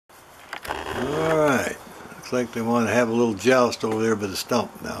Looks like they want to have a little joust over there by the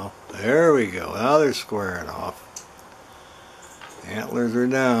stump now. There we go. Now they're squaring off. Antlers are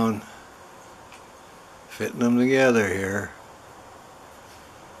down. Fitting them together here.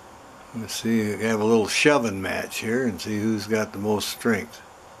 Let's see, we have a little shoving match here and see who's got the most strength.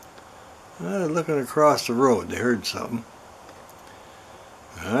 They're looking across the road. They heard something.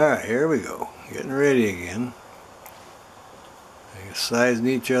 Alright, here we go. Getting ready again. They're sizing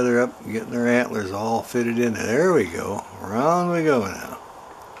each other up and getting their antlers all fitted in. There we go. Around we go now.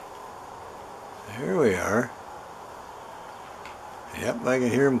 There we are. Yep, I can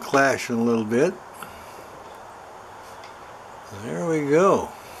hear them clashing a little bit. There we go.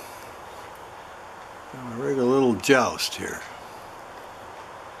 I'll rig a little joust here.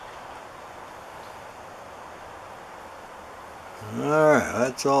 Alright,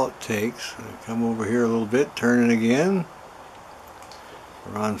 that's all it takes. Come over here a little bit, turn it again.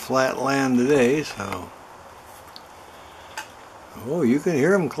 We're on flat land today, so... Oh, you can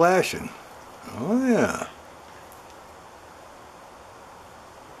hear them clashing. Oh yeah.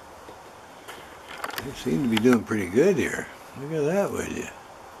 They seem to be doing pretty good here. Look at that, would you?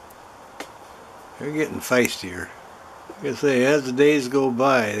 They're getting feistier. Like I say, as the days go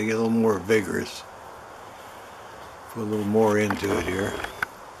by, they get a little more vigorous. Put a little more into it here.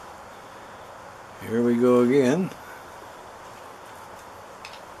 Here we go again.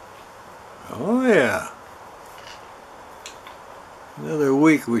 Oh yeah. Another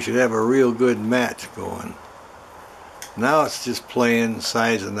week we should have a real good match going. Now it's just playing,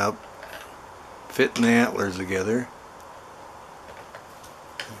 sizing up, fitting the antlers together.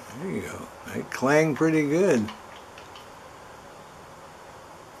 There you go. They clang pretty good.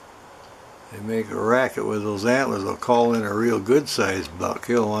 They make a racket with those antlers. They'll call in a real good sized buck.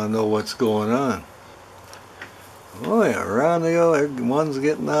 He'll want to know what's going on. Oh yeah, around they go. One's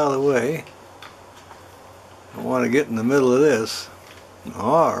getting out of the way. Don't want to get in the middle of this.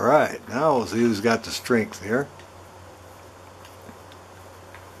 Alright, now we'll see who's got the strength here.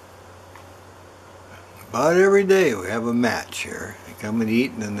 About every day we have a match here. They come and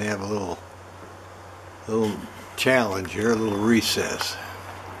eat and then they have a little challenge here, a little recess.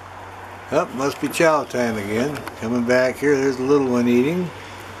 Oh, must be chow time again. Coming back here, there's the little one eating.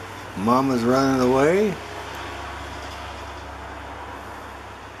 Mama's running away.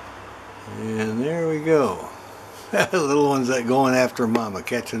 And there we go. The little one's that going after Mama,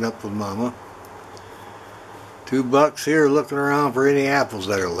 catching up with Mama. Two bucks here looking around for any apples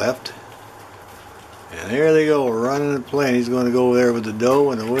that are left. And there they go, running and playing. He's going to go over there with the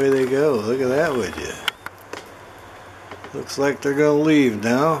doe, and away they go. Look at that, would you? Looks like they're going to leave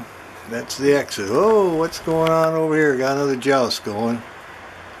now. That's the exit. Oh, what's going on over here? Got another joust going.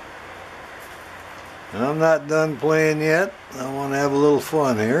 I'm not done playing yet. I want to have a little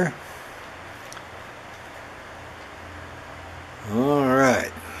fun here.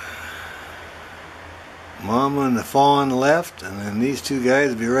 Alright. Mama and the fawn left, and then these two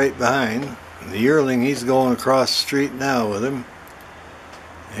guys will be right behind. And the yearling, he's going across the street now with him.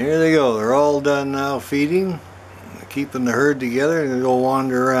 Here they go. They're all done now feeding. They're keeping the herd together, and they're going to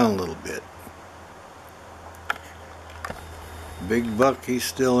wander around a little bit. Big buck, he's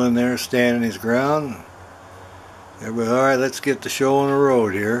still in there standing his ground. Everybody, alright, let's get the show on the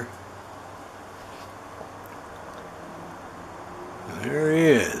road here. There he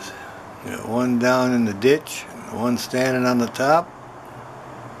is. Got one down in the ditch, and one standing on the top.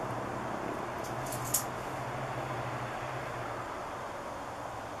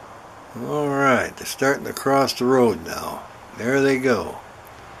 Alright, they're starting to cross the road now. There they go.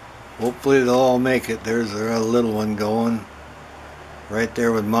 Hopefully they'll all make it. There's their little one going. Right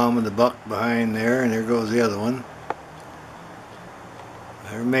there with Mama the buck behind there, and there goes the other one.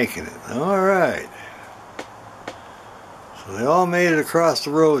 They're making it. Alright. So they all made it across the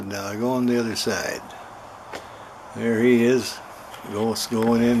road now. They're going the other side. There he is.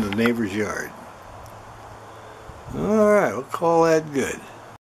 Going into the neighbor's yard. Alright, we'll call that good.